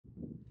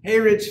Hey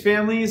Rich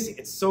families,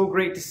 it's so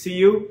great to see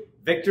you.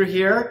 Victor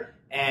here,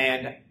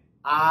 and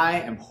I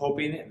am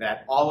hoping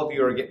that all of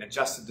you are getting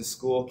adjusted to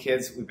school.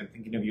 Kids, we've been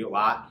thinking of you a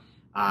lot,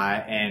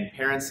 and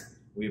parents,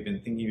 we've been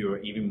thinking of you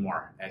even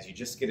more. As you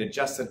just get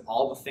adjusted,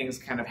 all the things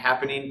kind of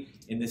happening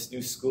in this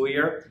new school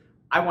year,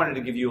 I wanted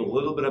to give you a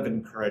little bit of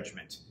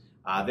encouragement.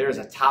 There's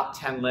a top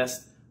 10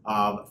 list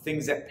of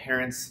things that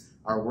parents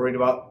are worried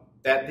about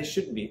that they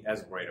shouldn't be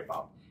as worried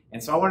about.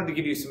 And so I wanted to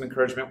give you some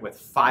encouragement with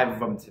 5 of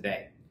them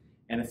today.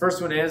 And the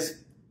first one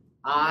is,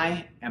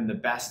 I am the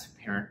best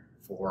parent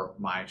for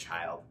my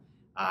child.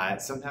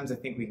 Sometimes I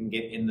think we can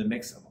get in the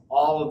mix of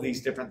all of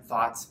these different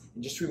thoughts,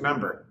 and just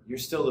remember, you're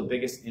still the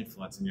biggest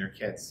influence in your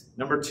kids.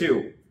 Number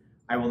 2,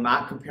 I will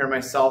not compare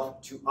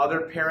myself to other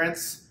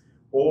parents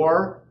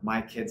or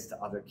my kids to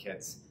other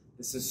kids.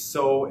 This is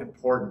so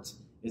important,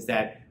 is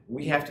that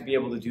we have to be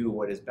able to do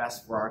what is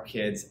best for our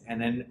kids, and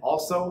then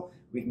also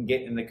we can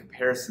get in the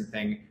comparison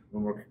thing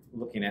when we're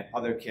looking at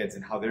other kids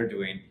and how they're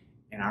doing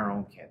and our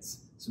own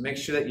kids. So make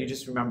sure that you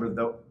just remember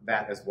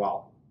that as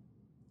well.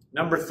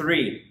 Number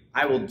 3,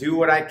 I will do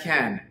what I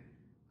can.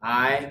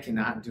 I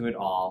cannot do it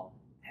all,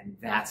 and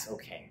that's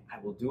okay. I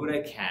will do what I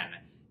can,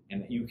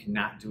 and you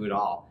cannot do it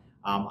all.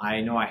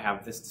 I know I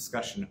have this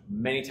discussion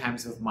many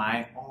times with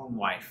my own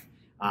wife.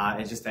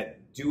 It's just that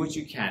do what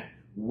you can.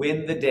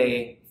 Win the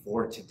day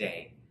for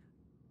today.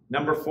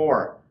 Number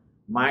 4,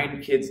 my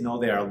kids know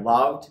they are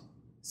loved,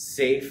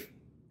 safe,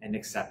 and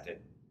accepted.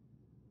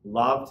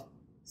 Loved,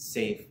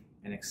 safe,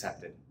 and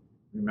accepted.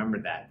 Remember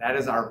that. That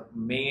is our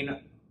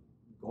main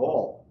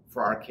goal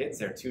for our kids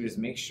there too, is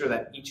make sure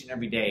that each and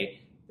every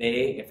day,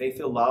 if they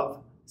feel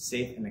loved,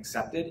 safe, and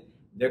accepted,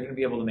 they're going to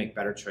be able to make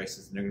better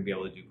choices and they're going to be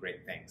able to do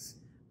great things.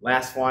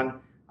 Last one,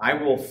 I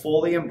will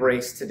fully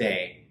embrace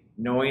today,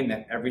 knowing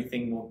that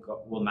everything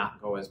will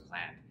not go as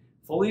planned.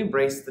 Fully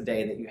embrace the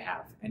day that you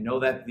have and know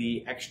that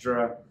the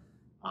extra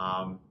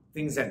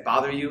things that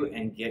bother you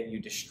and get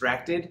you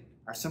distracted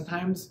are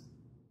sometimes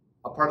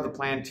a part of the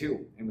plan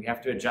too, and we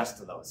have to adjust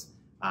to those.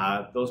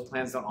 Those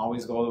plans don't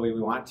always go the way we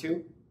want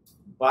to,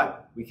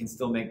 but we can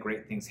still make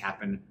great things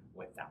happen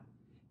with them.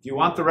 If you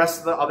want the rest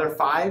of the other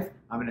 5,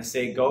 I'm going to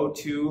say go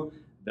to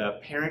the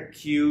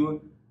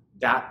parentq.org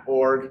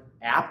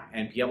app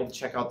and be able to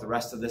check out the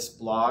rest of this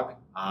blog.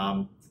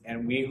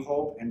 And we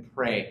hope and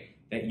pray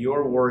that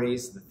your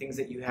worries, the things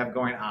that you have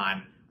going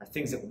on, are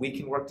things that we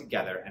can work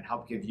together and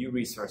help give you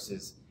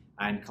resources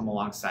and come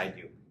alongside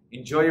you.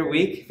 Enjoy your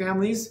week,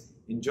 families.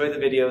 Enjoy the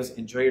videos,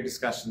 enjoy your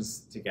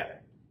discussions together.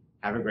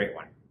 Have a great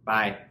one.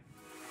 Bye.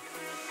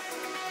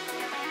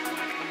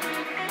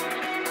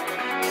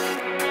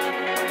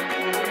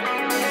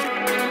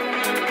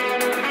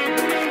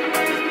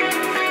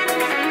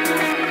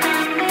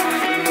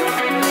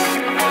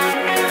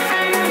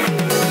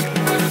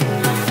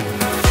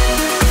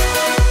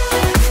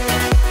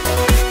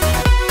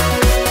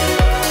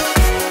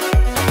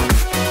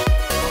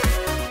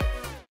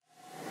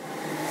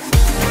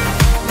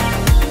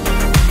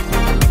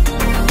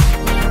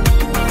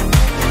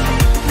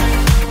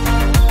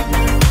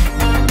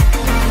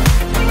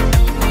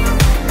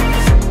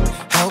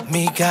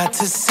 Got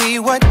to see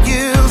what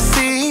you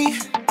see.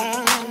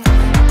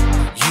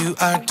 You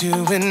are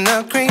doing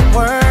a great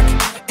work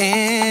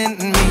in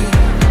me.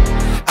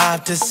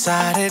 I've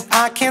decided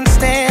I can't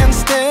stand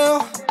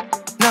still.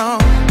 No,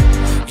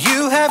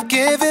 you have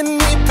given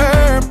me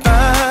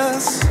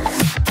purpose.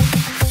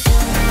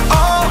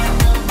 All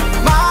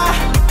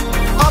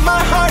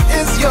my heart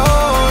is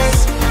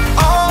yours.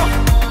 All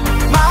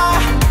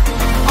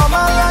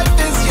my life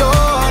is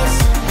yours.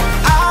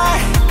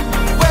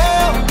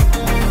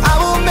 I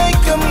will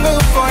make a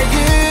move for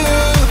you,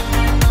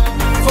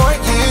 for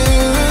you.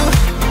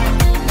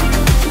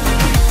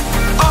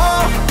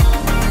 All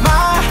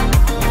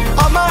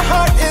my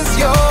heart is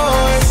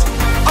yours.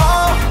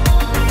 All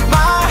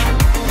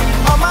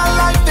my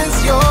life is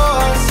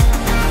yours.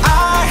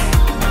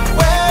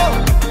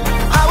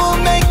 I will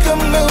make a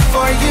move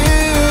for you.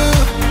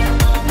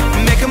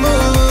 Make a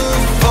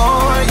move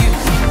for you.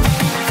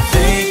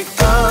 Make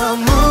a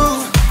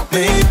move,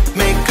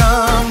 make a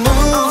move.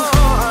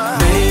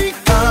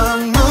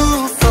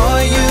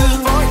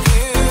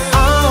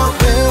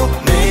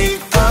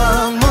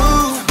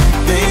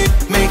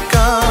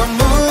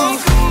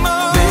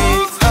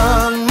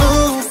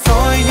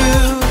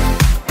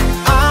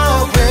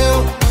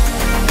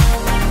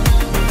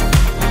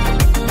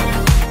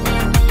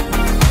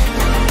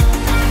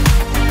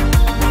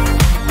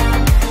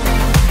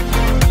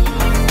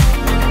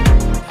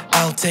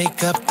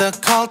 Take up the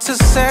call to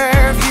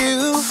serve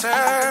you.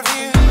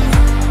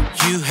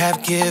 You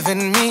have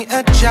given me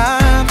a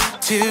job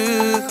to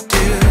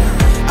do.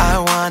 I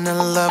wanna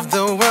love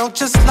the world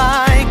just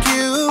like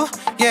you.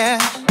 Yeah,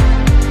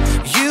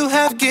 you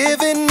have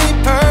given me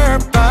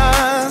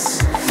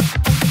purpose.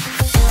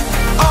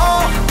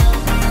 All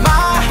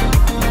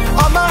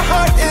my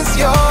heart is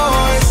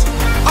yours.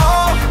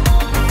 All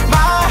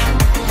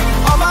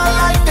my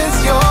life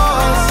is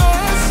yours.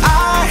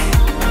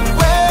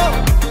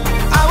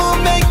 I will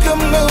make a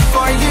move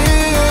for you,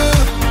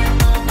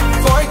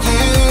 for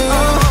you.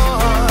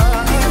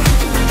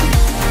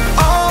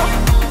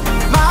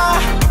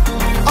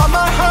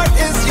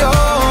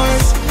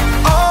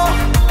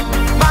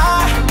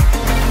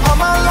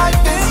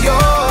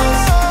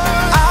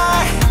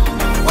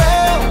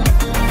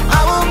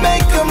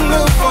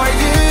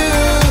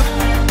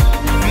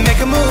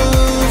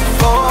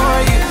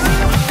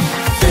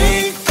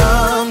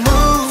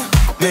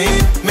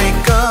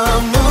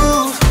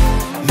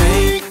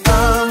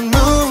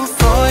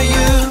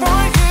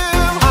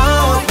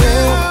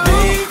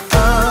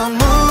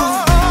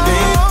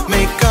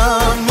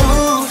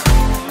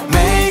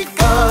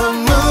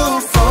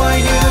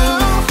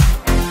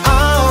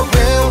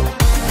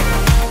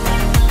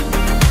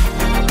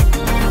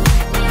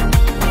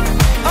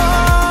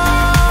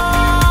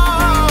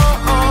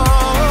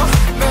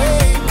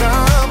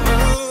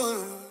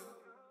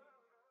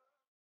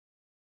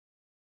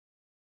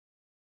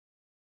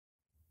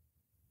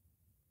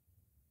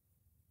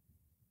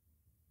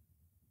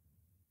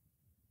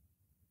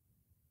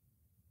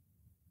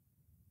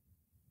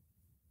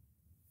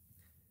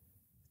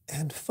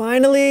 And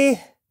finally,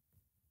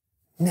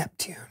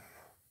 Neptune.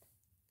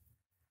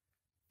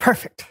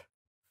 Perfect.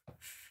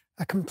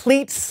 A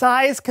complete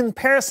size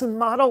comparison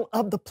model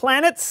of the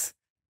planets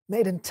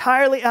made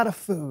entirely out of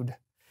food.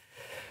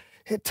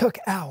 It took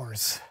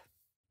hours,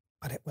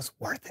 but it was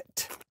worth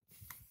it.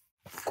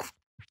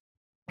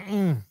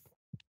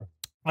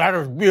 That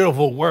was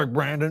beautiful work,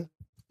 Brandon.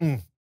 You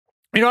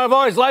know, I've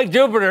always liked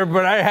Jupiter,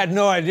 but I had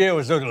no idea it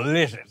was so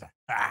delicious.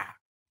 Ah.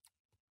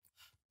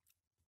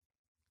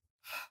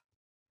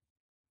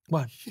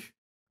 What?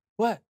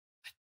 What?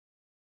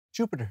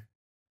 Jupiter.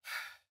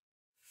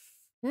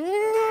 Oh,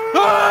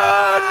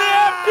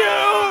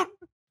 Neptune!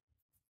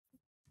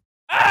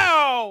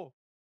 Ow!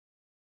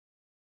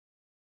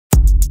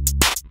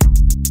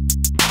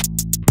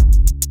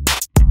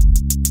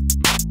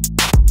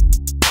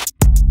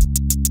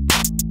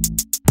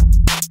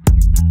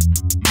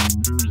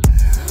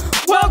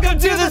 Welcome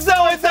to the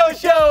So-and-So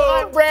Show!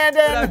 I'm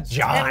Brandon. And I'm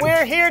John. And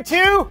we're here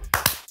to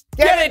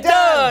Get it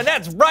done!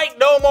 That's right,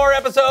 no more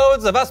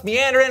episodes of us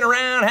meandering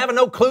around, having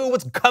no clue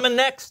what's coming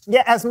next.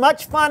 Yeah, as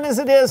much fun as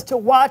it is to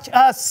watch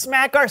us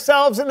smack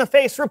ourselves in the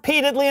face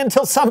repeatedly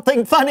until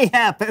something funny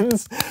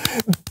happens,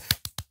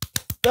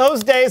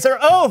 those days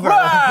are over.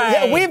 Right.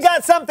 Yeah, we've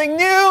got something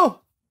new.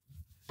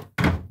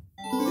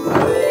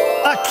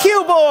 A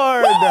cue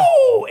board!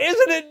 Woo!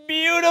 Isn't it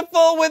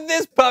beautiful? With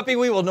this puppy,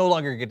 we will no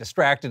longer get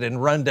distracted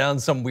and run down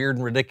some weird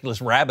and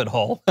ridiculous rabbit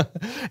hole.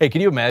 Hey,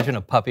 can you imagine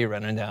a puppy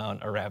running down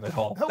a rabbit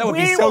hole? That would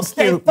be so will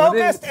stay cute,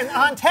 focused and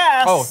on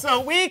task Oh.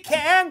 so we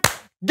can...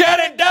 Get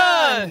it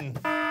done!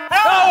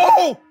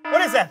 Oh!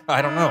 What is that?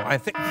 I don't know. I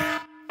think...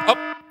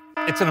 Oh,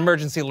 it's an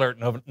emergency alert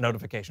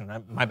notification.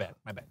 My bad.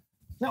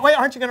 No, wait,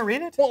 aren't you going to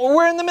read it? Well,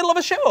 we're in the middle of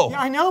a show.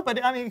 Yeah, I know,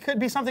 but I mean, it could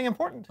be something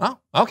important. Oh,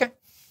 okay.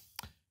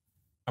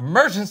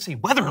 Emergency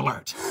weather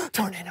alert.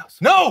 Tornadoes.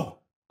 No!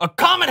 A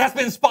comet has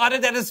been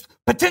spotted that is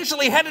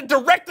potentially headed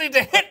directly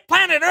to hit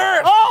planet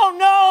Earth! Oh,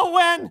 no,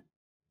 when?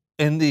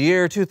 In the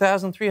year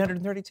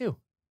 2332.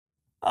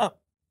 Oh.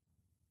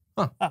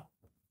 Huh. Oh.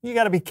 You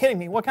got to be kidding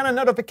me. What kind of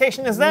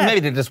notification is that?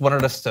 Maybe they just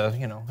wanted us to,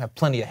 have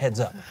plenty of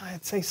heads up.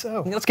 I'd say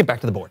so. Let's get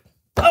back to the board.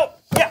 Oh,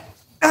 yeah.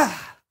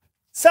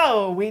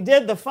 So, we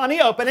did the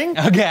funny opening.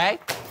 Okay.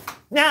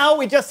 Now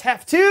we just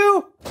have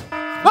to...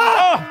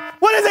 Oh!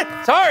 What is it?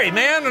 Sorry,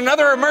 man.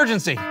 Another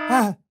emergency.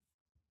 Oh,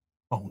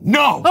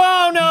 no.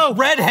 Oh, no.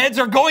 Redheads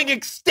are going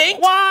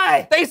extinct?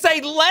 Why? They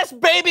say less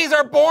babies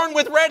are born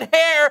with red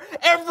hair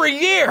every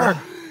year.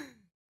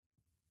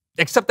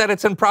 Except that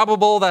it's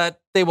improbable that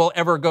they will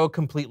ever go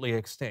completely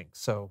extinct.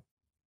 So,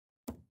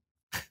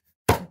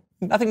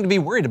 nothing to be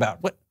worried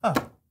about. What? Oh.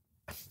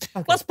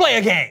 Okay. Let's play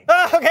a game.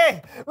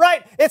 Okay,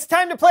 right. It's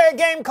time to play a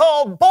game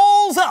called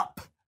Balls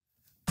Up.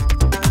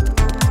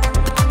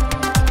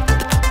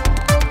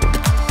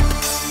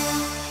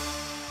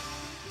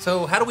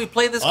 So how do we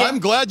play this game? I'm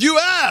glad you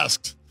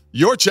asked.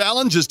 Your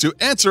challenge is to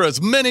answer as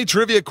many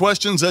trivia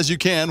questions as you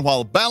can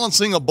while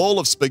balancing a bowl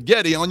of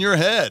spaghetti on your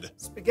head.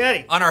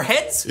 Spaghetti. On our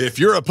heads? If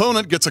your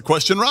opponent gets a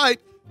question right,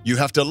 you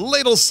have to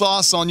ladle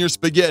sauce on your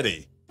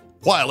spaghetti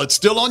while it's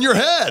still on your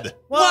head.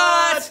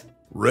 What?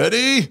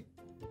 Ready?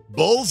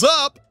 Bowls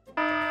up.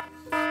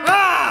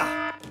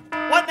 Ah!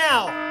 What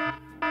now?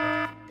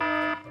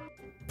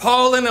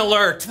 Pollen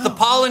alert. The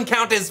pollen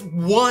count is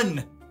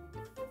 1.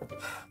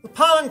 The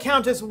pollen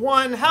count is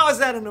 1. How is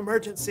that an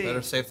emergency?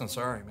 Better safe than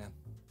sorry, man.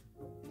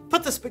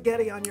 Put the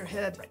spaghetti on your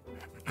head.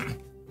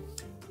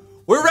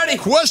 We're ready.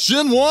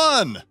 Question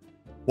 1.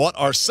 What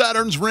are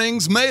Saturn's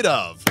rings made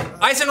of?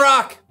 Ice and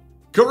rock.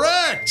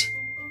 Correct.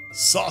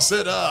 Sauce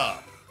it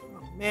up.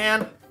 Oh,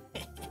 man.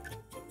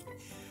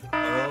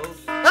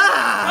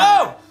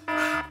 Oh!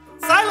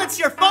 Silence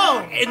your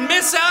phone. And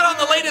miss out on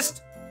the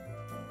latest...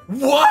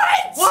 What?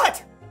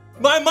 What?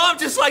 My mom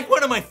just liked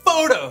one of my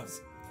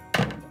photos.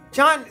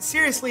 John,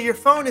 seriously, your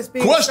phone is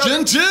being...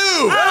 Question 2.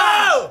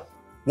 Oh!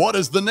 What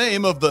is the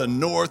name of the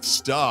North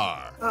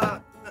Star?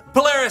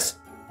 Polaris.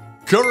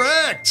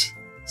 Correct.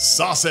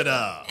 Sauce it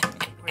up.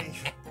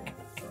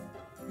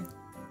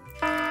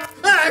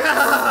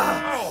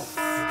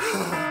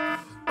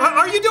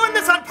 Are you doing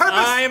this on purpose?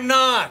 I am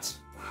not.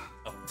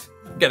 Oh,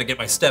 gotta get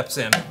my steps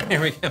in.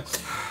 Here we go.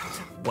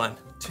 1,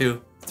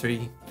 2,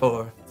 3,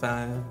 4,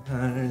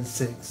 5,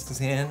 6,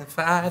 7,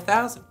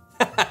 5,000.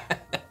 All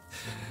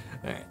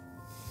right.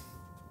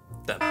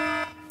 Done.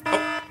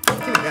 Oh.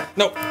 Give me that.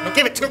 No.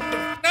 Give it to me.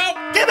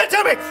 No. Give it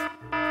to me.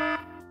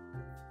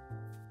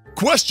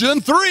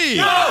 Question 3.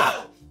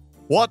 No!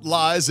 What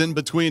lies in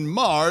between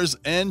Mars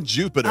and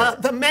Jupiter?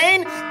 The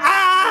main...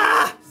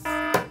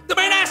 The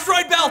main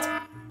asteroid belt.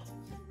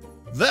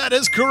 That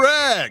is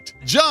correct.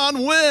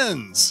 John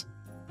wins.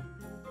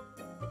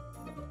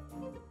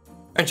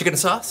 Aren't you gonna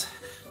sauce?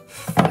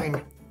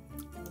 Fine.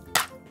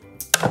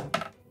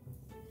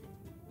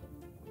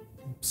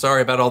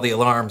 Sorry about all the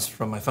alarms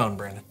from my phone,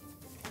 Brandon.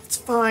 It's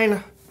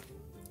fine.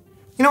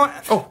 You know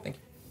what? Oh, thank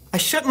you. I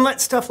shouldn't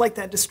let stuff like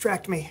that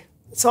distract me.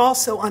 It's all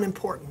so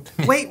unimportant.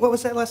 Wait, what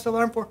was that last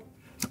alarm for?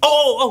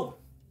 Oh!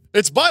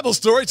 It's Bible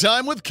story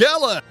time with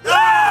Kellen.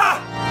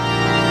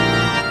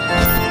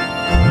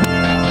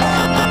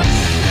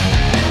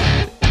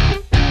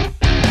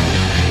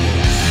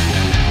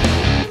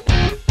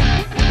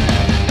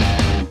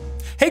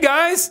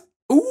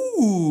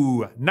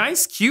 Ooh,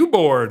 nice cue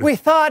board. We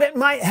thought it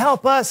might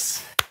help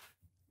us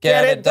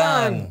Get it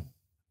done.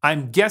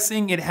 I'm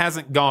guessing it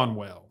hasn't gone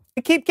well.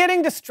 We keep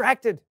getting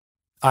distracted.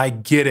 I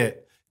get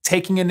it.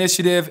 Taking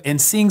initiative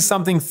and seeing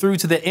something through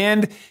to the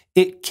end,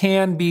 it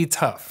can be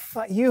tough.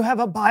 But you have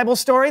a Bible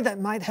story that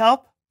might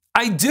help?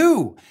 I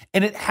do,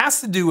 and it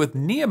has to do with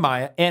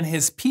Nehemiah and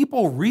his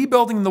people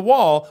rebuilding the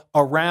wall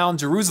around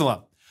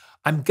Jerusalem.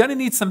 I'm gonna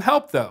need some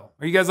help though.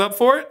 Are you guys up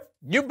for it?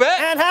 You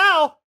bet. And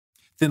how?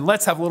 Then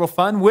let's have a little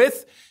fun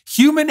with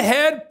Human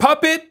Head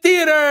Puppet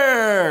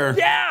Theater.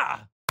 Yeah.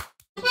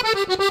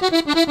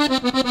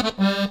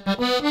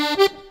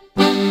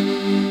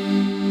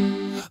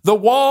 The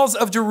walls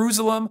of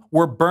Jerusalem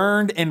were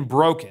burned and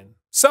broken.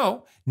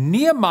 So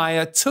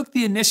Nehemiah took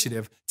the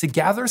initiative to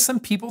gather some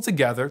people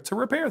together to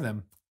repair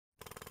them.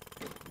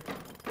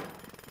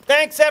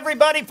 Thanks,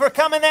 everybody, for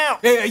coming out.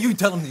 Yeah, you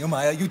tell him,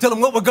 Nehemiah. You tell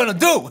him what we're gonna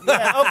do.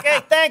 Yeah, okay,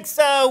 thanks.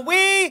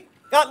 We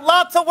got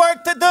lots of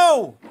work to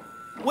do.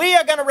 We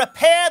are gonna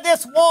repair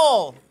this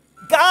wall.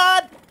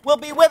 God will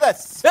be with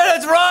us.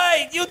 That's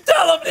right. You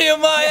tell him,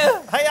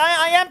 Nehemiah.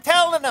 I am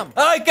telling them.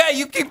 Okay,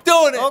 you keep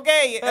doing it.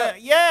 Okay,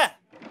 yeah.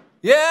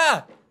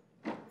 Yeah.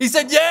 He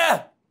said,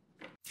 yeah.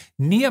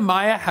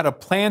 Nehemiah had a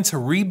plan to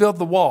rebuild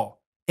the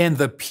wall, and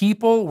the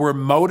people were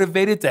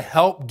motivated to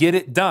help get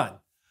it done.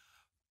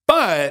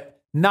 But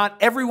not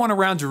everyone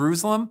around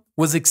Jerusalem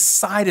was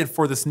excited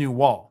for this new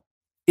wall,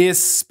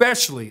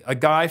 especially a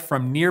guy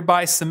from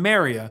nearby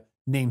Samaria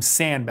named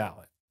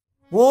Sanballat.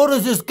 What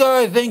does this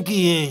guy think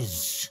he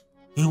is?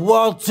 He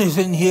waltzes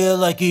in here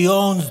like he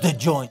owns the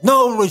joint.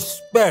 No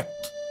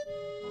respect.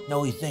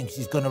 No, he thinks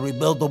he's gonna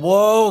rebuild the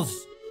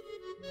walls.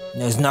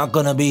 There's not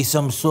gonna be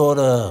some sort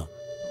of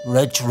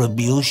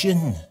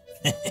retribution.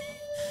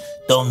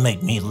 Don't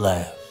make me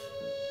laugh.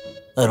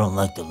 I don't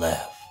like to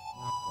laugh.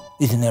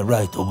 Isn't that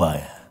right,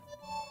 Tobiah?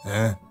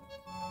 Huh?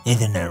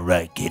 Isn't that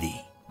right, kitty?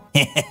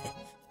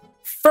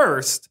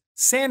 First,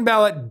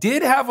 Sanballat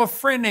did have a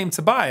friend named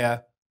Tobiah,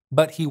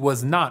 but he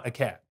was not a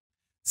cat.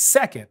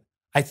 Second,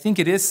 I think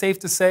it is safe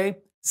to say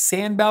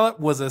Sanballat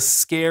was a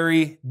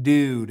scary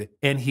dude,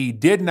 and he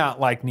did not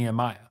like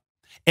Nehemiah.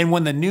 And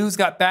when the news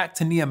got back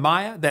to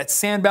Nehemiah that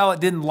Sanballat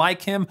didn't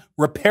like him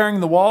repairing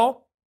the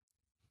wall,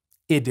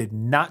 it did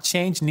not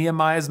change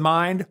Nehemiah's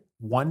mind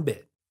one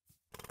bit.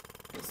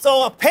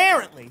 So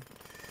apparently,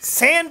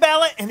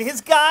 Sanballat and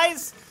his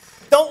guys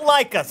don't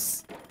like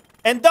us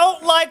and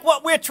don't like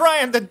what we're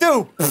trying to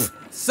do.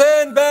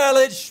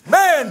 Sanballat,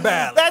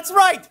 Schmanballat. That's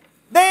right.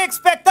 They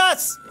expect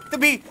us to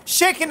be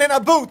shaking in our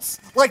boots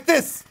like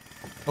this.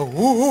 But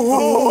we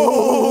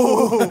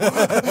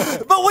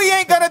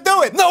ain't gonna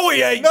do it. No,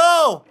 we ain't.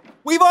 No.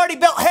 We've already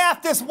built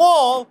half this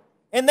wall,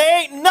 and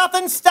there ain't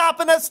nothing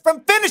stopping us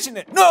from finishing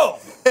it. No.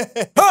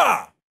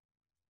 Ha!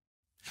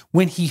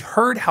 When he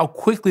heard how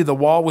quickly the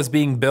wall was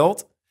being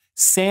built,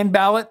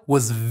 Sanballat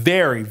was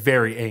very,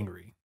 very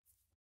angry.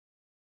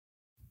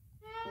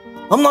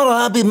 I'm not a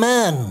happy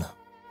man.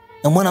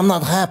 And when I'm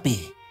not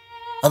happy,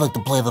 I like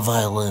to play the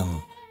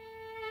violin.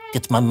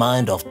 Gets my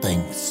mind off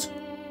things.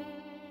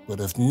 But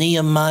if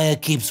Nehemiah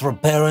keeps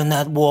repairing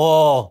that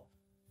wall,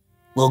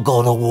 we'll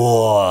go to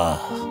war.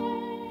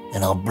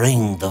 And I'll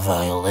bring the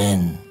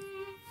violin.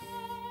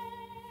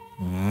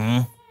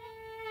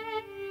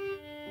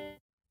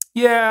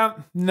 Yeah,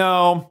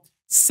 no,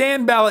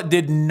 Sanballat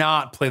did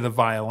not play the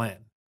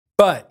violin,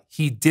 but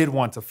he did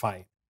want to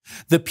fight.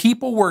 The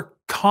people were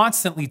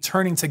constantly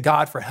turning to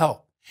God for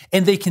help,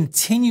 and they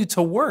continued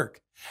to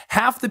work.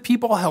 Half the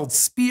people held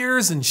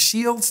spears and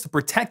shields to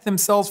protect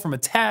themselves from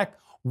attack,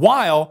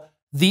 while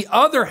the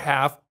other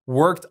half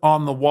worked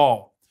on the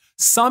wall.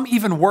 Some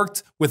even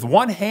worked with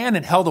one hand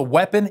and held a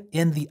weapon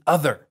in the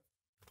other.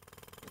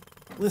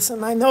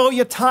 Listen, I know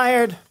you're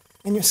tired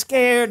and you're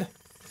scared.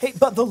 Hey,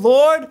 but the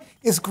Lord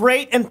is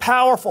great and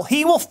powerful.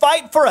 He will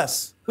fight for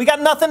us. We got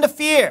nothing to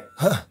fear.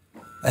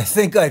 I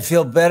think I'd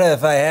feel better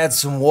if I had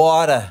some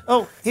water.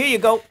 Oh, here you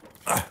go.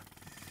 Is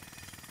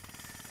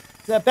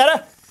that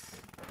better?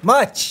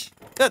 Much.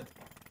 Good.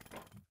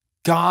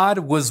 God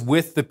was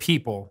with the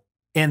people,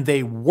 and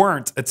they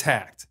weren't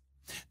attacked.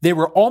 They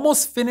were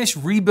almost finished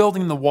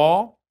rebuilding the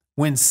wall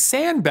when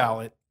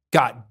Sanballat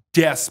got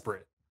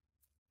desperate.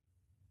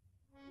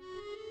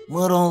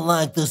 We don't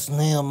like this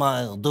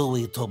Nehemiah, do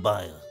we,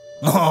 Tobiah?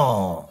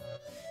 No.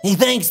 He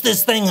thinks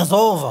this thing is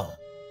over.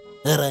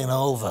 It ain't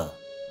over.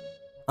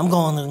 I'm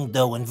going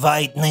to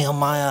invite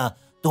Nehemiah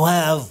to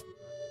have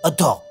a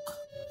talk.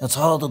 It's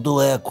hard to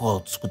do air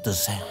quotes with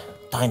this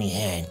tiny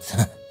hands.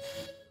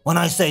 When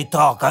I say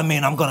talk, I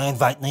mean I'm going to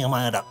invite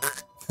Nehemiah to...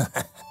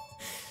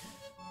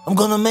 I'm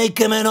going to make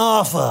him an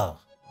offer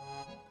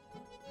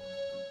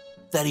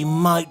that he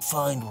might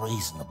find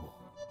reasonable.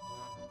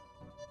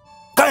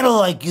 Kind of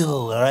like you,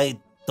 all right?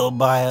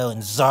 Tobiah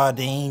and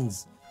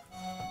sardines.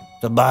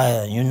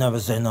 Tobiah, you never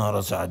say no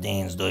to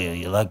sardines, do you?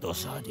 You like those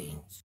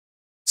sardines.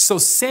 So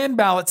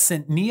Sanballat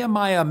sent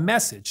Nehemiah a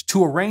message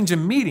to arrange a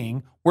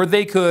meeting where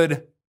they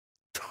could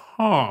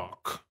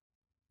talk.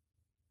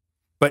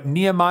 But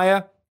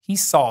Nehemiah, he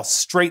saw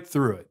straight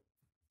through it.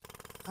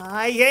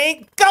 I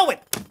ain't going.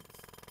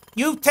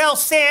 You tell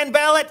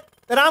Sanballat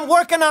that I'm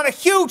working on a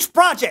huge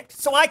project,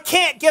 so I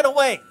can't get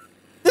away.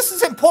 This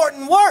is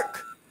important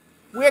work.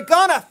 We're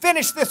gonna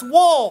finish this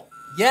wall.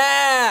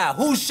 Yeah,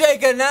 who's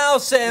shaking now,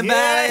 Sanballat?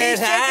 Yeah, he's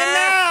shaking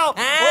now.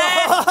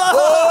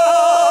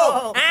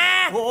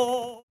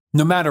 Whoa.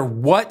 No matter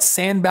what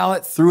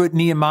Sanballat threw at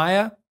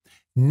Nehemiah,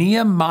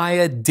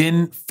 Nehemiah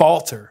didn't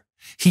falter.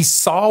 He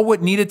saw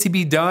what needed to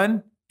be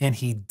done, and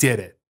he did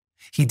it.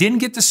 He didn't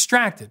get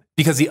distracted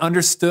because he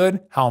understood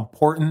how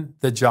important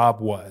the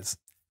job was.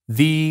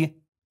 The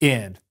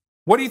end.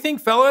 What do you think,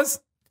 fellas?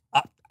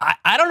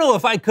 I don't know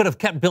if I could have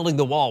kept building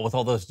the wall with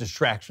all those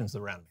distractions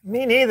around me.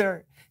 Me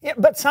neither. Yeah,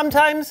 but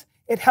sometimes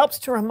it helps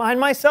to remind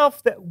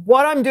myself that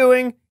what I'm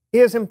doing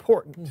is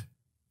important.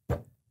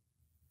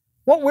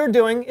 What we're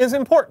doing is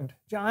important,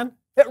 John.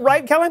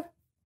 Right, Kellen?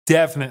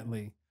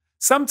 Definitely.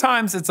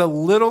 Sometimes it's a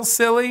little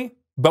silly,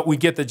 but we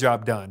get the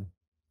job done.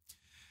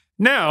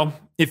 Now,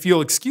 if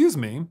you'll excuse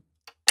me.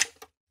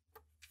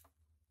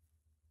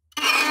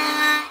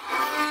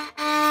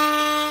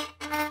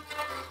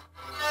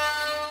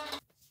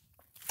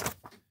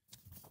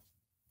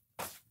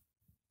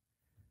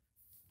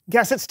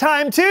 Guess it's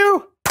time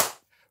to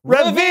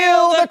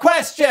reveal the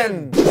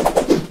question.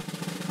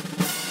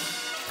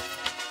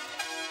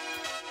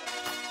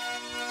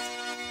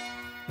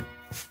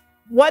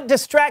 What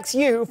distracts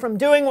you from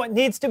doing what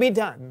needs to be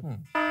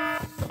done?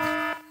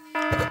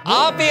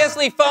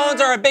 Obviously, phones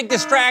are a big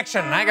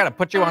distraction. I gotta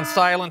put you on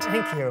silent.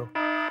 Thank you.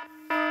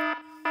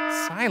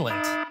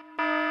 Silent.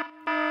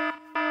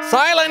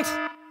 Silent!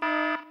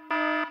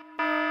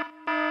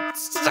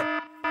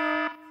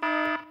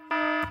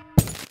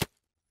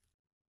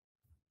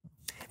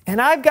 And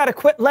I've got to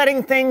quit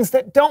letting things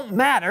that don't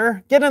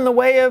matter get in the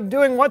way of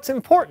doing what's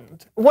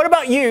important. What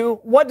about you?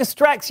 What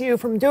distracts you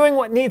from doing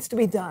what needs to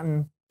be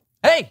done?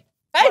 Hey!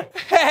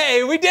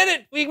 Hey, we did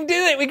it! We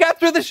did it! We got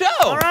through the show!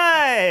 All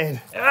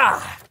right.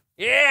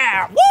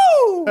 Yeah!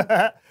 Woo!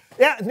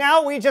 Yeah,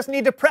 now we just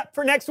need to prep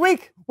for next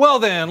week. Well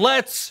then,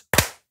 let's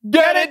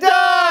get it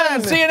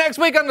done! See you next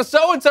week on the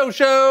So-and-So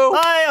Show!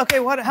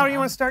 Okay, how do you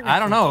want to start next I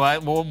don't know.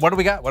 What do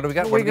we got? What are the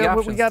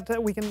options?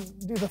 We can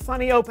do the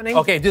funny opening.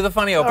 Okay, do the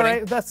funny opening. All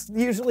right, that's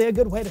usually a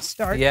good way to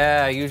start.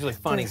 Yeah, usually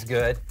funny's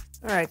good.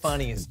 All right.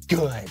 Funny is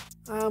good.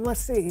 Let's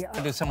see.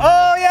 Do someone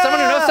someone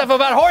who knows stuff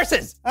about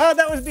horses. Oh,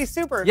 that would be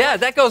super. Yeah,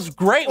 that goes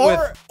great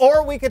with.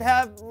 Or we could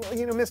have,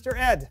 Mr.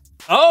 Ed.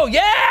 Oh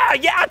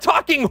yeah,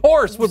 talking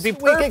horse would be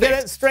perfect. We could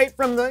get it straight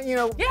from the,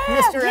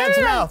 Mr. Ed's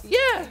mouth.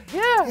 Yeah.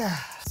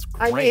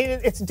 I mean,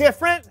 it's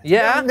different.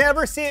 Yeah. They'll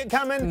never see it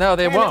coming. No,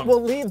 they won't. It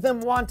will leave them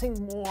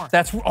wanting more.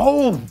 That's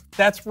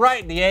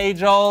right. The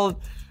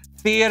age-old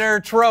theater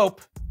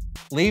trope.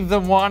 Leave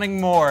them wanting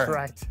more.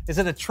 Correct. Is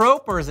it a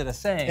trope or is it a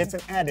saying? It's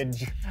an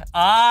adage.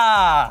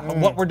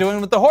 What we're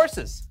doing with the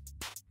horses.